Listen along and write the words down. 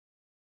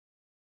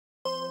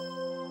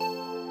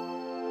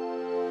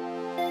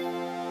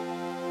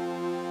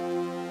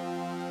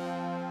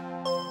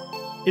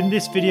In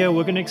this video,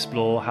 we're going to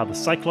explore how the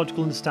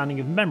psychological understanding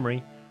of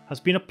memory has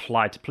been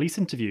applied to police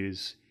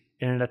interviews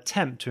in an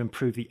attempt to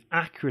improve the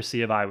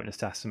accuracy of eyewitness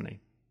testimony.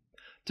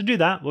 To do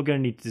that, we're going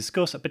to need to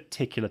discuss a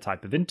particular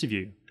type of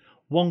interview,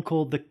 one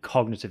called the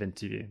cognitive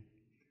interview.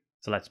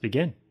 So let's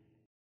begin.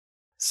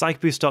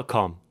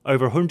 Psychboost.com,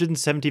 over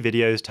 170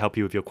 videos to help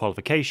you with your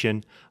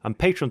qualification, and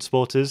Patreon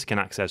supporters can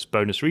access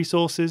bonus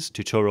resources,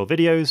 tutorial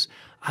videos,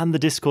 and the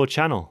Discord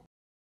channel.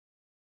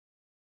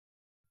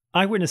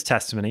 Eyewitness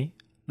testimony,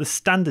 the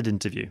standard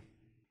interview.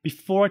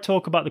 Before I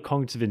talk about the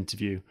cognitive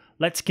interview,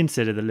 let's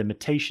consider the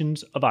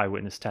limitations of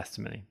eyewitness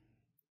testimony.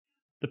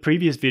 The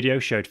previous video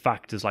showed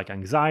factors like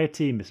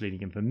anxiety,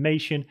 misleading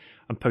information,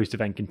 and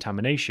post-event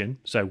contamination,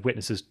 so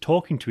witnesses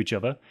talking to each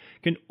other,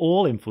 can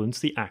all influence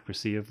the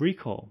accuracy of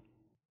recall.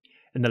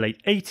 In the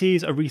late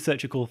 80s, a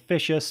researcher called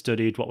Fisher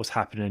studied what was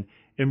happening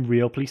in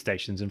real police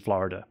stations in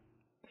Florida.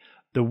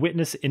 The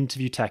witness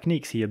interview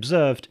techniques he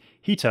observed,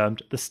 he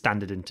termed the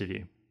standard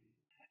interview.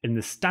 In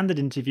the standard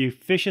interview,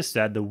 Fisher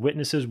said the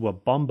witnesses were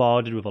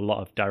bombarded with a lot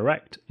of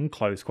direct and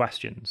closed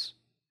questions.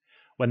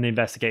 When the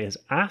investigators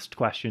asked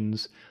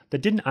questions, they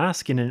didn't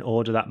ask in an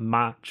order that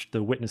matched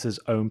the witnesses'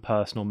 own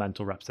personal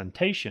mental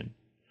representation,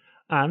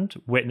 and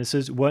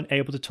witnesses weren't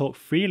able to talk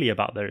freely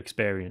about their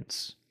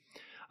experience.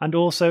 And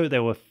also, they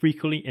were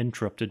frequently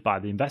interrupted by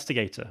the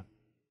investigator.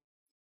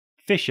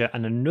 Fisher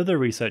and another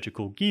researcher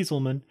called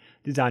Gieselman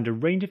designed a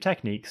range of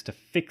techniques to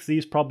fix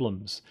these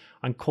problems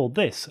and called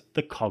this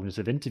the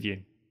cognitive interview.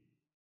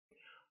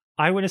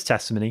 Eyewitness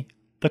testimony,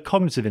 the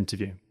cognitive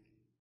interview.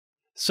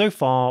 So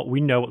far,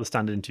 we know what the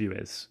standard interview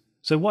is.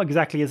 So what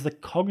exactly is the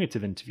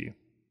cognitive interview?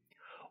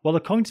 Well, the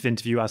cognitive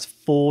interview has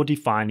 4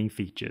 defining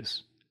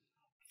features.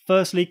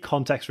 Firstly,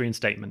 context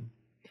reinstatement.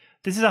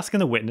 This is asking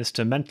the witness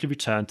to mentally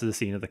return to the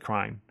scene of the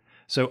crime,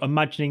 so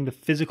imagining the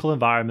physical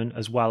environment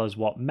as well as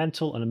what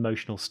mental and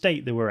emotional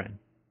state they were in.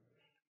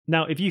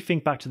 Now, if you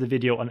think back to the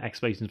video on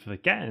explanations for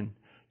forgetting,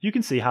 you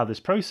can see how this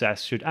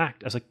process should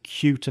act as a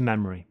cue to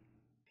memory.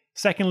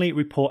 Secondly,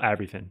 report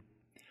everything.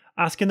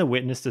 Asking the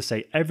witness to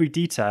say every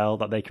detail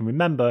that they can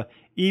remember,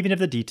 even if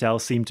the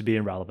details seem to be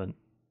irrelevant.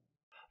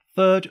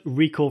 Third,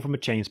 recall from a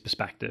changed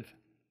perspective.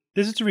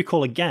 This is to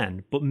recall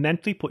again, but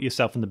mentally put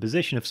yourself in the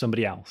position of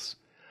somebody else.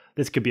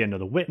 This could be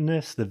another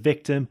witness, the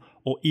victim,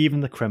 or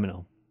even the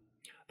criminal.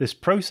 This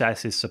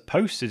process is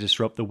supposed to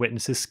disrupt the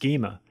witness's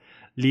schema,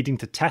 leading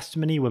to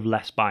testimony with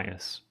less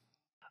bias.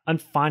 And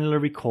finally,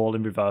 recall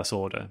in reverse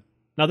order.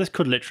 Now, this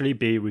could literally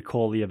be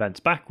recall the events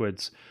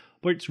backwards,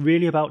 but it's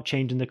really about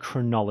changing the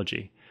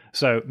chronology.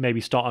 So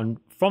maybe starting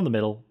from the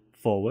middle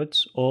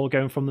forwards or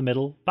going from the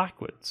middle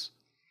backwards.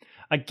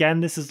 Again,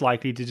 this is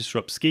likely to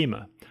disrupt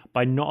schema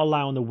by not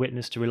allowing the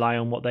witness to rely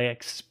on what they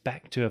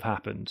expect to have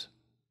happened.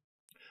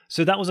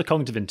 So that was a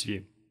cognitive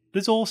interview.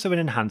 There's also an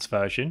enhanced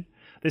version.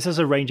 This has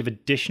a range of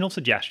additional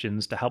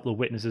suggestions to help the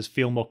witnesses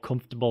feel more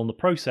comfortable in the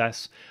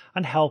process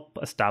and help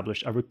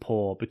establish a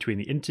rapport between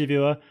the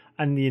interviewer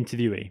and the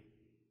interviewee.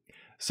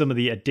 Some of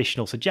the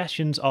additional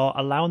suggestions are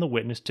allowing the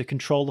witness to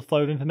control the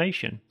flow of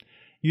information,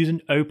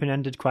 using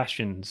open-ended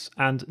questions,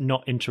 and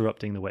not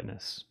interrupting the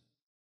witness.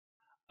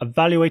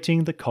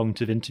 Evaluating the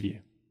cognitive interview.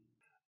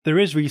 There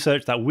is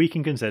research that we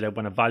can consider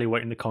when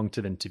evaluating the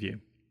cognitive interview.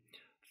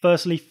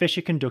 Firstly,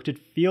 Fisher conducted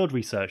field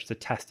research to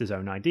test his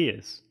own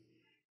ideas.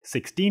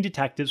 16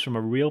 detectives from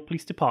a real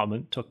police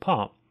department took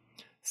part.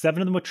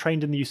 7 of them were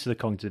trained in the use of the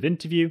cognitive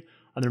interview,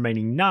 and the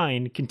remaining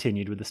 9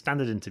 continued with the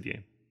standard interview.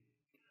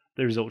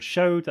 The results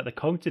showed that the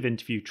cognitive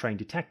interview trained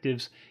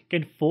detectives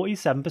gained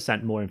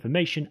 47% more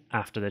information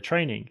after their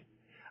training,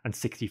 and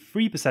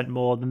 63%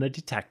 more than the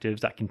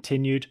detectives that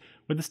continued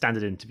with the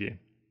standard interview.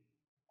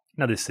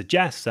 Now, this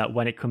suggests that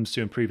when it comes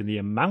to improving the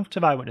amount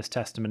of eyewitness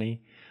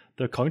testimony,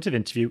 the cognitive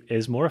interview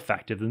is more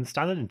effective than the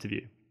standard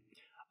interview.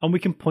 And we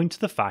can point to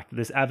the fact that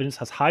this evidence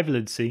has high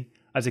validity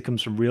as it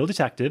comes from real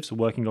detectives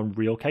working on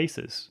real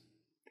cases.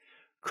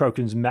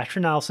 Crokin's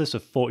meta-analysis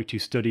of 42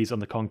 studies on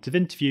the cognitive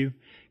interview,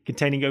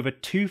 containing over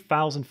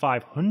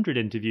 2,500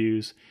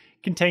 interviews,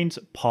 contains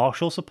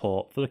partial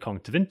support for the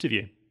cognitive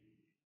interview.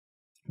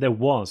 There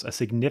was a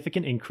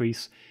significant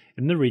increase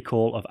in the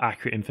recall of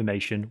accurate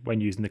information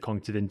when using the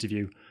cognitive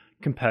interview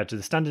compared to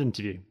the standard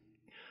interview.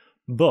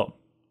 But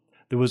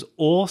there was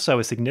also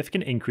a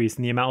significant increase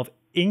in the amount of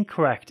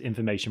incorrect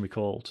information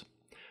recalled.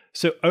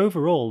 So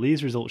overall,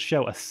 these results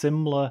show a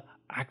similar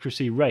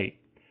accuracy rate,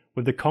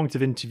 with the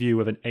cognitive interview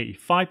with an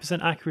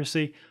 85%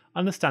 accuracy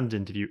and the standard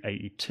interview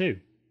 82%.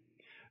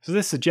 So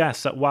this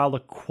suggests that while the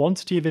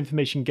quantity of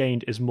information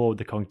gained is more with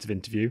the cognitive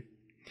interview,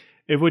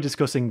 if we're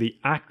discussing the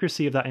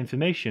accuracy of that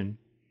information,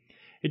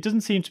 it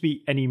doesn't seem to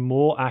be any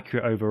more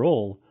accurate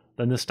overall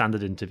than the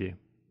standard interview.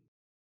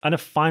 And a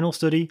final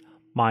study,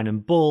 Mine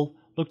and Bull,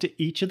 looked at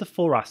each of the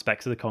 4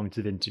 aspects of the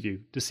cognitive interview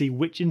to see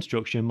which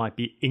instruction might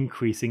be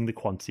increasing the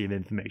quantity of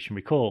information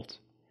recalled.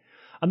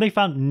 And they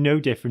found no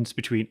difference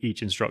between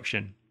each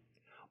instruction.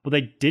 But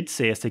they did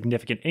see a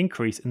significant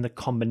increase in the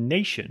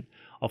combination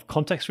of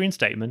context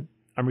reinstatement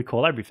and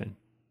recall everything.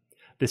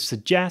 This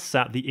suggests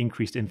that the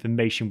increased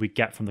information we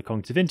get from the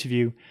cognitive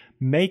interview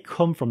may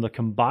come from the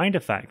combined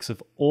effects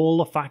of all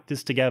the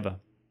factors together.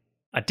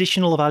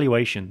 Additional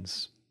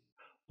evaluations.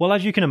 Well,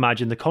 as you can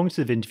imagine, the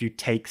cognitive interview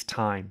takes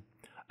time,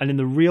 and in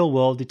the real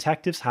world,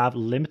 detectives have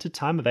limited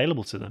time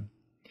available to them.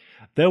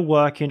 They're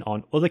working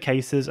on other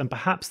cases, and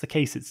perhaps the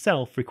case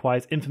itself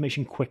requires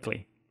information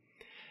quickly.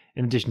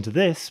 In addition to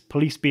this,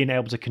 police being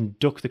able to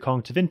conduct the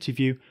cognitive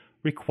interview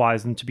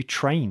requires them to be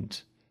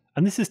trained,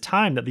 and this is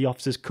time that the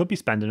officers could be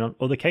spending on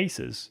other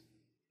cases.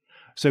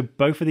 So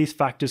both of these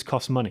factors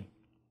cost money,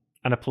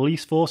 and a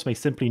police force may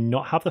simply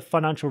not have the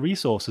financial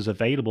resources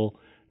available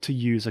to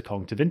use a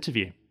cognitive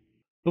interview.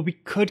 But we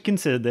could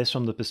consider this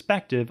from the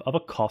perspective of a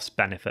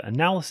cost-benefit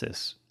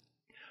analysis.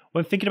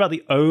 When thinking about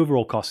the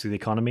overall cost of the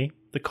economy,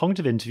 the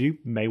cognitive interview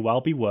may well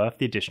be worth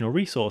the additional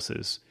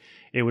resources.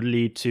 It would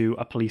lead to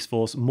a police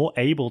force more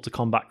able to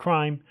combat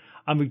crime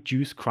and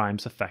reduce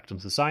crime's effect on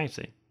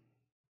society.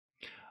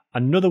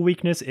 Another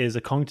weakness is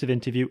a cognitive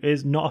interview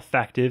is not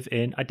effective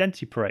in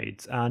identity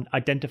parades and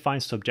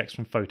identifying subjects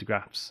from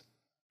photographs.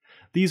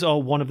 These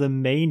are one of the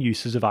main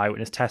uses of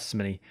eyewitness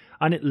testimony,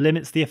 and it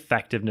limits the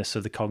effectiveness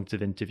of the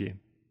cognitive interview.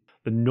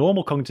 The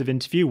normal cognitive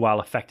interview, while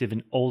effective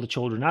in older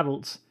children and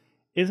adults,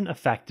 isn't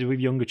effective with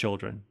younger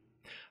children.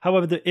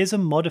 However, there is a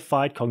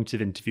modified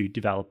cognitive interview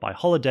developed by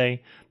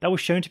Holiday that was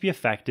shown to be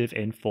effective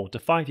in 4 to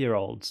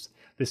 5-year-olds.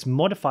 This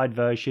modified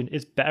version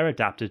is better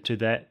adapted to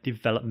their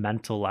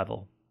developmental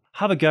level.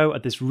 Have a go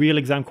at this real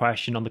exam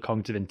question on the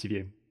cognitive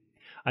interview.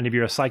 And if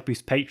you're a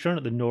PsychBoost patron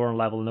at the neuron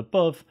level and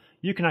above,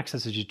 you can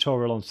access a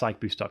tutorial on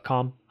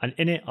psychboost.com, and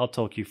in it I'll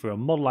talk you through a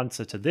model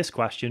answer to this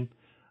question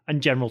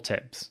and general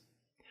tips.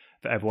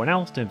 For everyone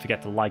else, don't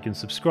forget to like and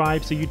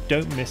subscribe so you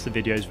don't miss the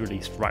videos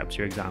released right up to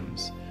your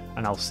exams.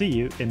 And I'll see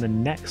you in the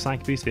next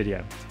PsychBoost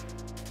video.